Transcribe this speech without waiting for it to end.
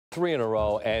3 in a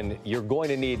row, and you're going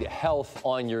to need health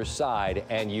on your side.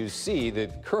 And you see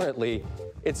that currently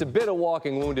it's a bit of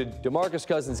walking wounded. DeMarcus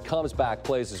Cousins comes back,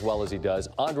 plays as well as he does.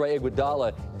 Andre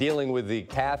Iguodala dealing with the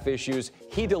calf issues.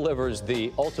 He delivers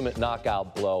the ultimate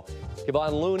knockout blow.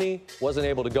 Kevon Looney wasn't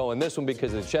able to go in this one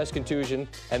because of the chest contusion.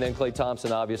 And then Klay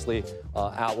Thompson, obviously,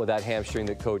 out with that hamstring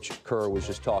that Coach Kerr was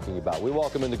just talking about. We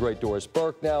welcome in the great Doris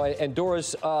Burke now. And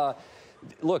Doris,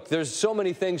 look, there's so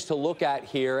many things to look at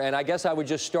here, and I guess I would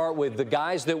just start with the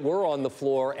guys that were on the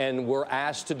floor and were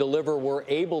asked to deliver, were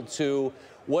able to.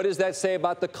 What does that say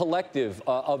about the collective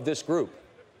of this group?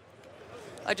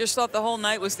 I just thought the whole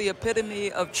night was the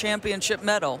epitome of championship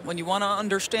medal. When you want to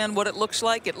understand what it looks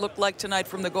like, it looked like tonight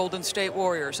from the Golden State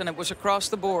Warriors, and it was across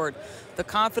the board. The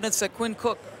confidence that Quinn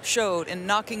Cook showed in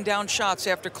knocking down shots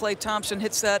after Klay Thompson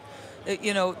hits that,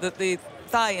 you know, the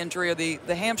thigh injury or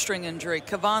the hamstring injury,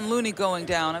 Kevon Looney going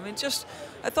down. I mean,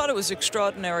 I thought it was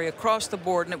extraordinary across the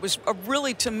board, and it was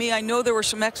really, to me, I know there were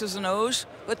some X's and O's,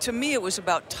 but to me it was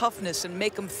about toughness and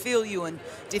make them feel you, and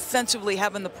defensively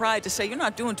having the pride to say, you're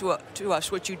not doing to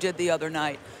us what you did the other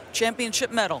night.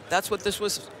 Championship medal, that's what this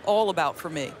was all about for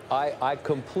me. I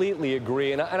completely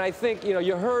agree, and I think, you know,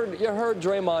 you heard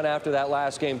Draymond after that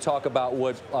last game talk about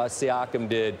what Siakam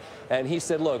did, and he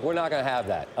said, look, we're not going to have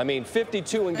that. I mean,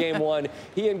 52 in game one,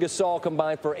 he and Gasol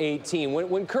combined for 18.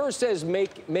 When Kerr says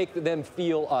make them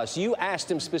feel us, you asked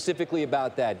him specifically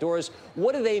about that. Doris,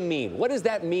 what do they mean? What does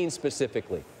that mean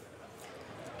specifically?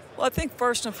 Well, I think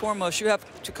first and foremost, you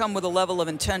have to come with a level of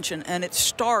intention, and it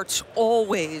starts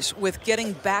always with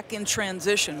getting back in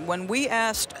transition. When we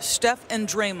asked Steph and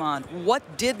Draymond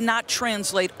what did not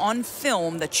translate on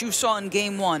film that you saw in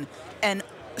game one, and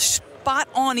spot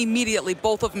on immediately,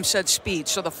 both of them said speed.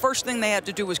 So the first thing they had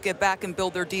to do was get back and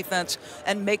build their defense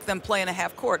and make them play in a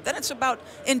half court. Then it's about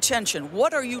intention.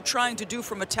 What are you trying to do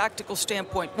from a tactical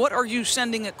standpoint? What are you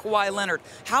sending at Kawhi Leonard?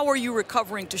 How are you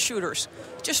recovering to shooters?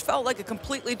 It just felt like a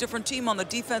completely different team on the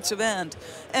defensive end.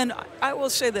 And I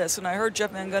will say this, and I heard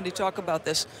Jeff Van Gundy talk about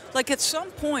this, like at some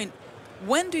point,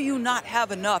 when do you not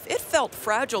have enough? It felt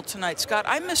fragile tonight, Scott.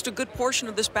 I missed a good portion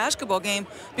of this basketball game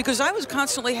because I was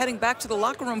constantly heading back to the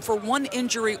locker room for one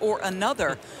injury or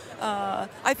another.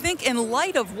 I think in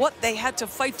light of what they had to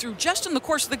fight through just in the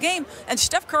course of the game, and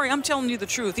Steph Curry, I'm telling you the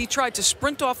truth, he tried to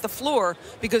sprint off the floor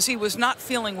because he was not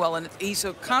feeling well, and he's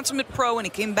a consummate pro, and he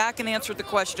came back and answered the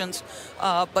questions,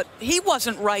 but he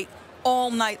wasn't right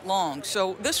all night long.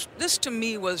 So this to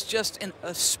me was just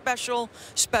a special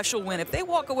win. If they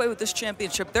walk away with this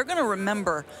championship, they're going to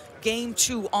remember game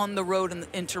 2 on the road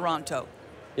in Toronto.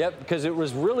 Yep, because it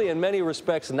was really, in many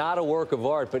respects, not a work of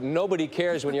art, but nobody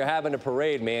cares when you're having a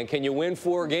parade, man. Can you win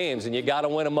 4 games? And you got to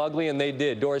win them ugly, and they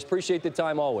did. Doris, appreciate the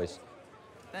time always.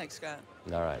 Thanks, Scott.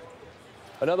 All right.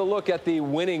 Another look at the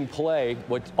winning play,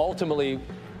 what ultimately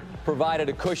provided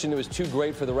a cushion that was too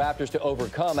great for the Raptors to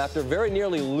overcome. After very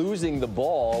nearly losing the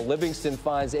ball, Livingston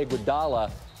finds Iguodala,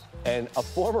 and a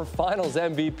former Finals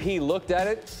MVP looked at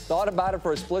it, thought about it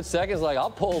for a split second, like,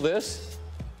 I'll pull this.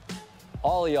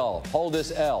 All of y'all, hold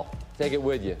this L. Take it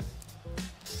with you.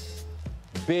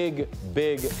 Big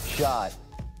shot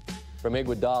from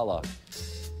Iguodala.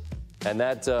 And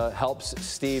that helps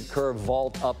Steve Kerr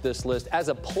vault up this list. As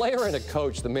a player and a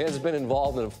coach, the man's been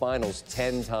involved in the finals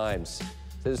 10 times.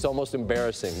 It's almost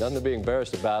embarrassing. Nothing to be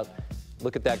embarrassed about.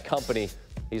 Look at that company.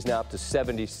 He's now up to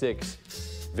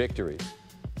 76 victories.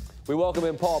 We welcome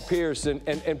in Paul Pierce.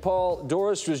 And Paul,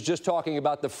 Doris was just talking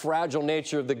about the fragile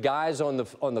nature of the guys on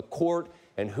the court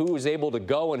and who is able to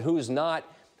go and who's not.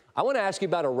 I want to ask you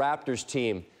about a Raptors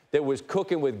team that was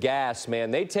cooking with gas,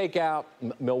 man. They take out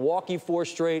Milwaukee 4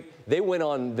 straight. They went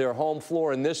on their home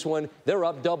floor in this one. They're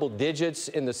up double digits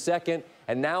in the second,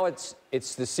 and now it's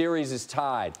the series is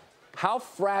tied. How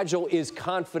fragile is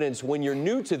confidence when you're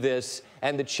new to this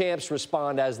and the champs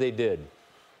respond as they did?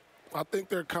 I think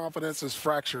their confidence is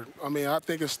fractured. I mean, I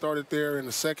think it started there in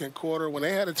the second quarter when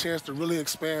they had a chance to really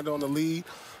expand on the lead.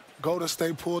 Golden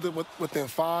State pulled it within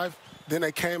 5. Then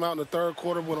they came out in the third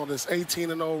quarter, went on this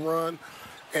 18-0 run,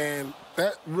 and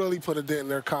that really put a dent in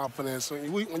their confidence.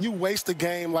 When you waste a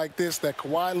game like this, that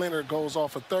Kawhi Leonard goes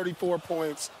off for 34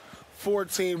 points,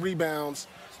 14 rebounds,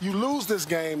 you lose this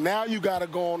game. Now you got to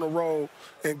go on the road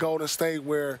in Golden State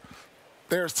where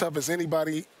they're as tough as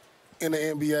anybody in the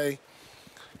NBA.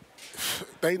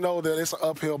 They know that it's an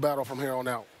uphill battle from here on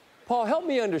out. Paul, help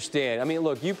me understand. I mean,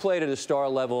 look, you played at a star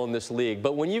level in this league,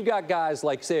 but when you've got guys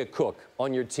like, say, a Cook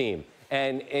on your team,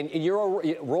 and you're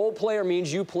a role player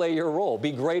means you play your role.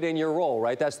 Be great in your role,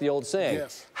 right? That's the old saying.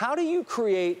 Yes. How do you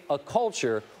create a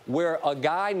culture where a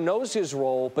guy knows his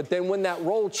role, but then when that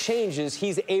role changes,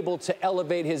 he's able to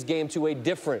elevate his game to a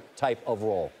different type of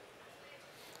role?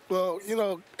 Well, you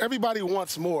know, everybody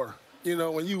wants more. You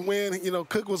know, when you win, you know,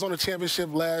 Cook was on the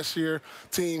championship last year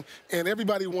team, and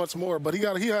everybody wants more. But he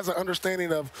has an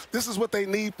understanding of this is what they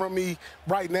need from me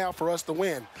right now for us to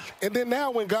win. And then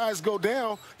now when guys go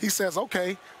down, he says,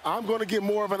 okay, I'm going to get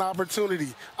more of an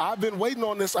opportunity. I've been waiting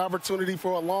on this opportunity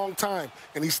for a long time.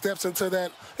 And he steps into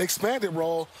that expanded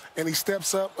role, and he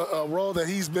steps up a role that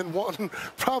he's been wanting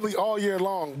probably all year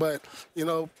long. But, you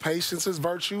know, patience is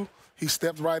virtue. He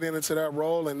stepped right into that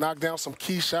role and knocked down some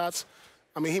key shots.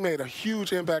 I mean, he made a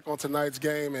huge impact on tonight's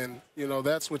game, and, you know,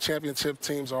 that's what championship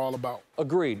teams are all about.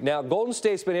 Agreed. Now, Golden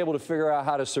State's been able to figure out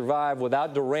how to survive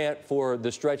without Durant for the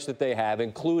stretch that they have,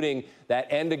 including that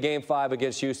end of Game 5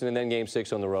 against Houston and then Game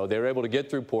 6 on the road. They were able to get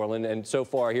through Portland, and so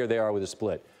far here they are with a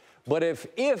split. But if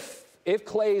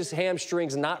Klay's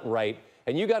hamstring's not right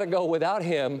and you got to go without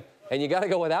him and you got to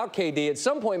go without KD, at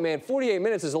some point, man, 48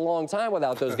 minutes is a long time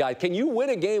without those guys. Can you win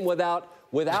a game without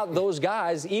those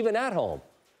guys, even at home?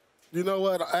 You know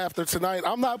what? After tonight,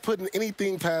 I'm not putting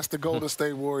anything past the Golden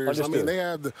State Warriors. Understood. I mean, they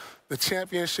have the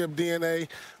championship DNA.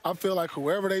 I feel like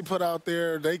whoever they put out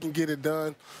there, they can get it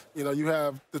done. You know, you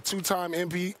have the two-time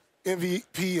MVP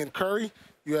in Curry.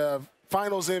 You have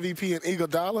Finals MVP in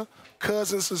Iguodala.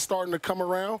 Cousins is starting to come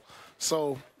around.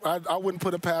 So I wouldn't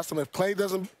put it past them. If Klay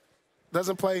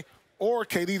doesn't play or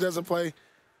KD doesn't play,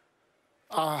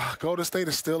 Golden State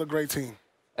is still a great team.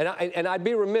 And I'd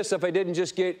be remiss if I didn't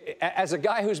just get, as a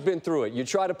guy who's been through it, you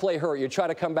try to play hurt, you try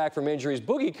to come back from injuries.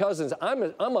 Boogie Cousins,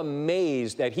 I'm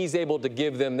amazed that he's able to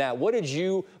give them that. What did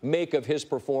you make of his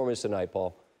performance tonight,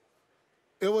 Paul?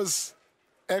 It was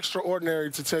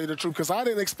extraordinary, to tell you the truth, because I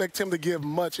didn't expect him to give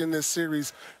much in this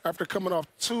series after coming off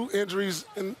 2 injuries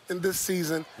in this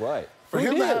season. Right. For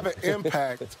him to have an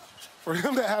impact,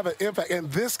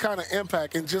 and this kind of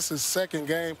impact in just his second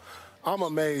game, I'm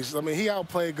amazed. I mean, he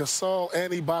outplayed Gasol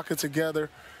and Ibaka together.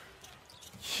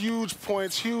 Huge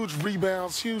points, huge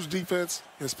rebounds, huge defense,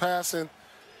 his passing.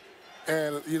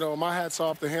 And, you know, my hat's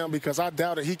off to him because I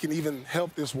doubted he can even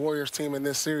help this Warriors team in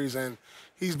this series, and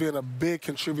he's been a big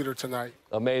contributor tonight.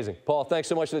 Amazing. Paul, thanks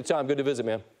so much for the time. Good to visit,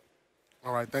 man.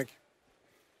 All right, thank you.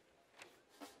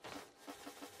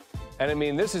 And, I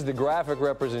mean, this is the graphic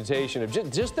representation of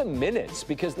just the minutes.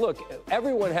 Because, look,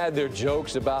 everyone had their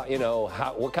jokes about, you know,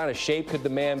 what kind of shape could the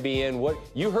man be in.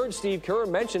 You heard Steve Kerr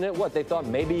mention it. They thought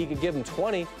maybe he could give him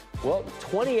 20. Well,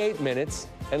 28 minutes,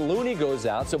 and Looney goes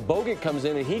out. So Bogut comes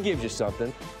in, and he gives you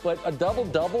something. But a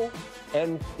double-double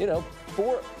and, you know,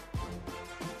 four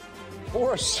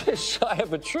assists shy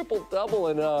of a triple-double.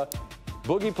 And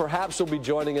Boogie perhaps will be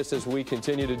joining us as we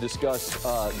continue to discuss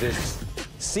this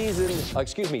series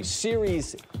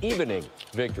evening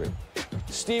victory.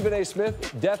 Stephen A.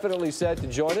 Smith definitely set to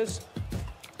join us.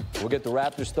 We'll get the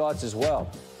Raptors' thoughts as well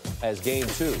as Game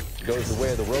 2 goes the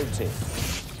way of the road team.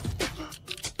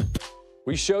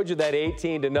 We showed you that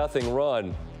 18-0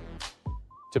 run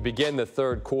to begin the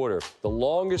third quarter, the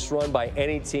longest run by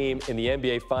any team in the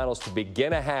NBA Finals to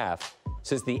begin a half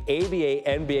since the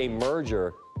ABA-NBA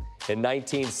merger in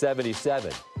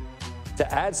 1977.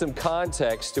 To add some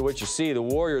context to what you see, the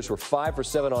Warriors were 5 for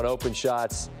 7 on open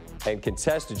shots and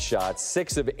contested shots,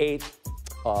 6 of 8,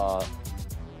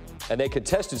 and they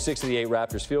contested 6 of the 8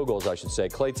 Raptors field goals, I should say.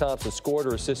 Klay Thompson scored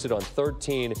or assisted on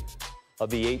 13 of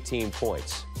the 18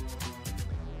 points.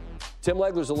 Tim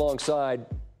Legler's alongside,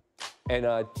 and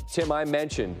Tim, I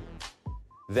mentioned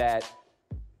that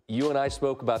you and I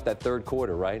spoke about that third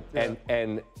quarter, right? Yeah.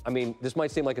 And I mean, this might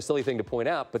seem like a silly thing to point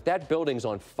out, but that building's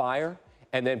on fire.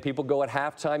 And then people go at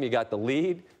halftime, you got the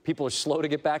lead. People are slow to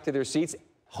get back to their seats.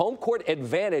 Home court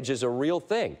advantage is a real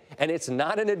thing. And it's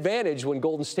not an advantage when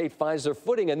Golden State finds their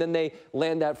footing and then they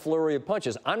land that flurry of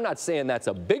punches. I'm not saying that's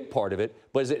a big part of it,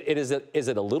 but is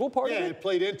it a little part of it? Yeah, it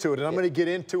played into it. And I'm going to get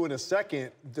into in a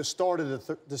second the start of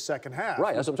the second half.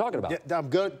 Right, that's what I'm talking about. Yeah, I'm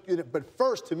good. But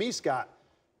first, to me, Scott,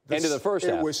 end of the first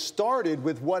half. It was started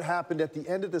with what happened at the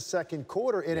end of the second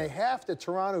quarter. In a half that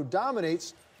Toronto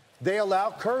dominates, they allow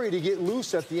Curry to get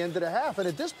loose at the end of the half. And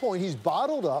at this point, he's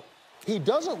bottled up. He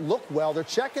doesn't look well. They're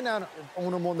checking out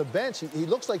on him on the bench. He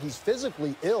looks like he's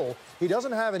physically ill. He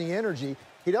doesn't have any energy.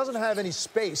 He doesn't have any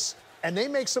space. And they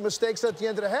make some mistakes at the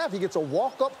end of the half. He gets a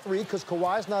walk-up 3 because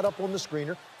Kawhi's not up on the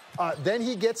screener. Then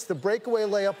he gets the breakaway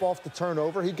layup off the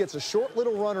turnover. He gets a short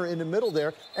little runner in the middle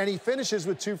there, and he finishes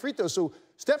with 2 free throws. So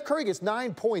Steph Curry gets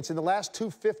 9 points in the last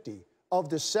 2:50 of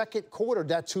the second quarter.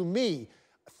 That, to me,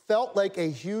 felt like a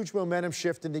huge momentum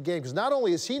shift in the game, because not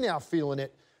only is he now feeling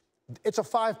it, it's a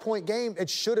 5-point game. It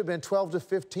should have been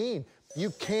 12-15. You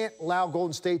can't allow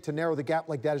Golden State to narrow the gap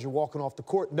like that as you're walking off the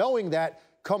court, knowing that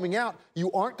coming out,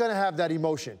 you aren't going to have that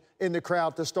emotion in the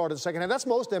crowd to start of the second half. That's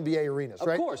most NBA arenas,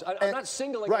 right? Of course. I'm not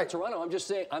singling out Toronto. I'm just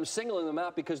saying I'm singling them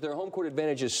out because their home court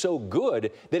advantage is so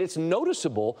good that it's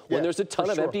noticeable when there's a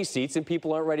ton of empty seats and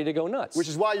people aren't ready to go nuts. Which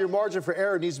is why your margin for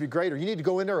error needs to be greater. You need to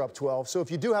go in there up 12. So if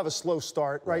you do have a slow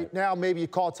start, right now maybe you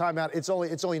call a timeout. It's only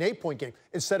an 8-point game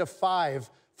instead of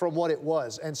 5 from what it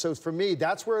was. And so for me,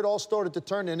 that's where it all started to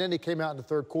turn. And then they came out in the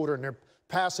third quarter and they're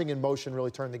passing and motion really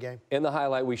turned the game. In the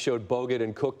highlight, we showed Bogut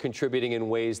and Cook contributing in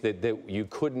ways that you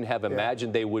couldn't have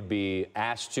imagined they would be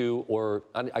asked to, or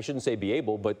I shouldn't say be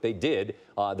able, but they did.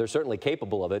 They're certainly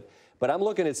capable of it. But I'm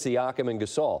looking at Siakam and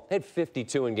Gasol. They had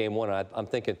 52 in game one. And I'm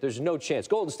thinking, there's no chance.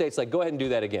 Golden State's like, go ahead and do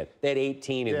that again. They had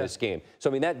 18 in this game. So,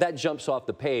 I mean, that jumps off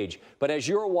the page. But as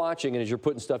you're watching and as you're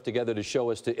putting stuff together to show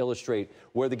us, to illustrate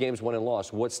where the game's won and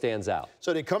lost, what stands out?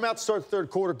 So they come out to start the third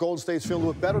quarter. Golden State's feeling a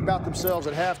little better about themselves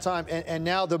at halftime. And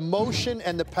now the motion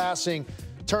and the passing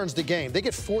turns the game. They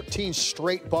get 14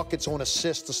 straight buckets on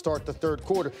assists to start the third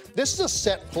quarter. This is a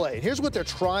set play. Here's what they're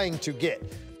trying to get.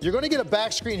 You're going to get a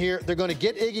back screen here. They're going to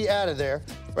get Iggy out of there,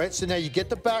 right? So now you get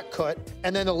the back cut.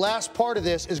 And then the last part of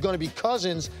this is going to be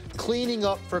Cousins cleaning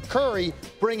up for Curry,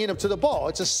 bringing him to the ball.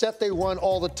 It's a set they run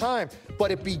all the time. But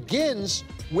it begins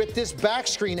with this back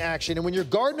screen action. And when you're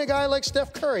guarding a guy like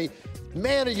Steph Curry,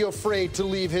 man, are you afraid to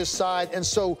leave his side. And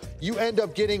so you end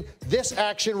up getting this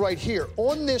action right here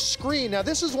on this screen. Now,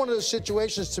 this is one of those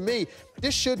situations, to me,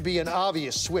 this should be an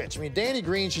obvious switch. I mean, Danny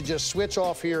Green should just switch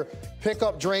off here, pick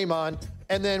up Draymond,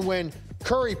 and then when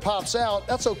Curry pops out,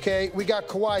 that's okay. We got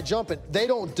Kawhi jumping. They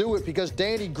don't do it because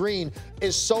Danny Green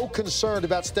is so concerned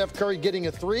about Steph Curry getting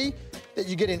a 3 that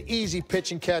you get an easy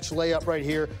pitch and catch layup right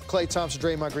here. Klay Thompson,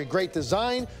 Draymond Green. Great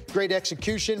design, great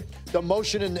execution. The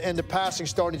motion and the passing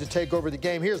starting to take over the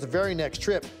game. Here's the very next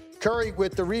trip. Curry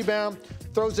with the rebound,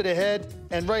 throws it ahead,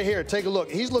 and right here, take a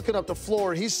look. He's looking up the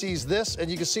floor, he sees this, and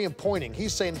you can see him pointing.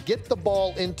 He's saying, get the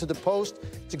ball into the post.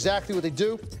 It's exactly what they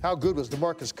do. How good was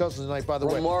DeMarcus Cousins tonight, by the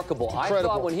way? Remarkable. I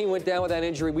thought when he went down with that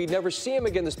injury, we'd never see him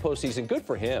again this postseason. Good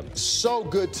for him. So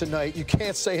good tonight. You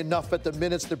can't say enough at the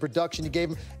minutes, the production you gave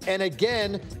him. And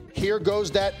again, here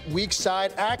goes that weak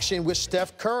side action with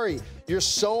Steph Curry. You're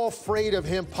so afraid of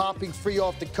him popping free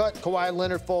off the cut. Kawhi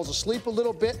Leonard falls asleep a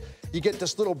little bit. You get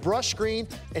this little brush screen,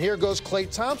 and here goes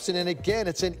Klay Thompson. And again,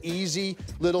 it's an easy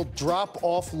little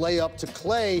drop-off layup to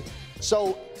Klay.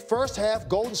 So first half,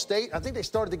 Golden State, I think they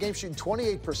started the game shooting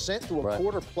 28% through a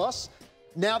quarter plus.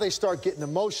 Now they start getting the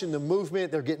motion, the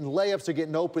movement. They're getting layups. They're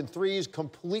getting open threes.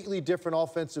 Completely different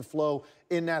offensive flow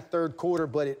in that third quarter,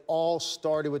 but it all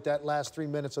started with that last 3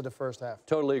 minutes of the first half.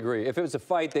 Totally agree. If it was a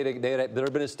fight, there'd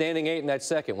have been a standing 8 in that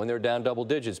second when they're down double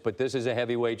digits. But this is a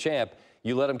heavyweight champ.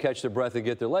 You let them catch their breath and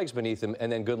get their legs beneath them,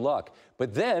 and then good luck.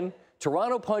 But then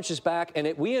Toronto punches back,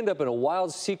 and we end up in a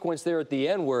wild sequence there at the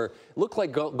end where it looked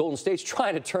like Golden State's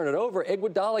trying to turn it over.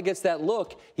 Iguodala gets that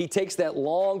look. He takes that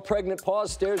long, pregnant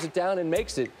pause, stares it down, and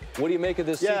makes it. What do you make of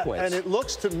this sequence? And it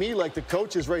looks to me like the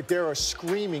coaches right there are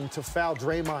screaming to foul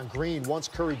Draymond Green once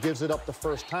Curry gives it up the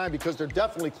first time because they're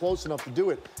definitely close enough to do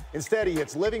it. Instead, he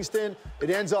hits Livingston. It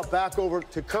ends up back over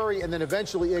to Curry, and then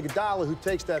eventually Iguodala, who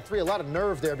takes that 3. A lot of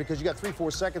nerve there because you got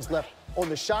 3-4 seconds left on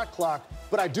the shot clock.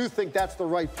 But I do think that's the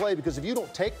right play because if you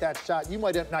don't take that shot, you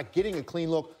might end up not getting a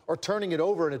clean look or turning it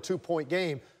over in a 2-point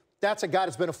game. That's a guy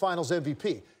that's been a finals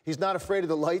MVP. He's not afraid of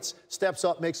the lights, steps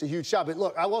up, makes a huge shot. But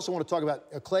look, I also want to talk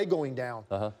about Klay going down.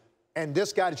 And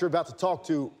this guy that you're about to talk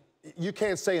to, you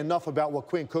can't say enough about what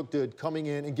Quinn Cook did coming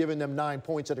in and giving them 9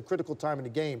 points at a critical time in the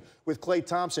game with Klay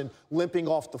Thompson limping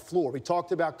off the floor. We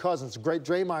talked about Cousins. Great.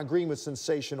 Draymond Green was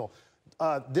sensational.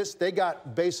 They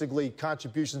got basically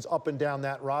contributions up and down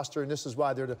that roster, and this is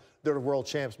why they're the world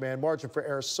champs, man. Margin for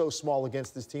error is so small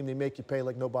against this team. They make you pay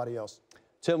like nobody else.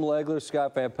 Tim Legler,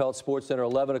 Scott Van Pelt, SportsCenter,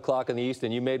 11 o'clock in the East,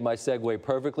 and you made my segue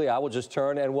perfectly. I will just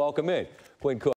turn and welcome in Quinn Cook.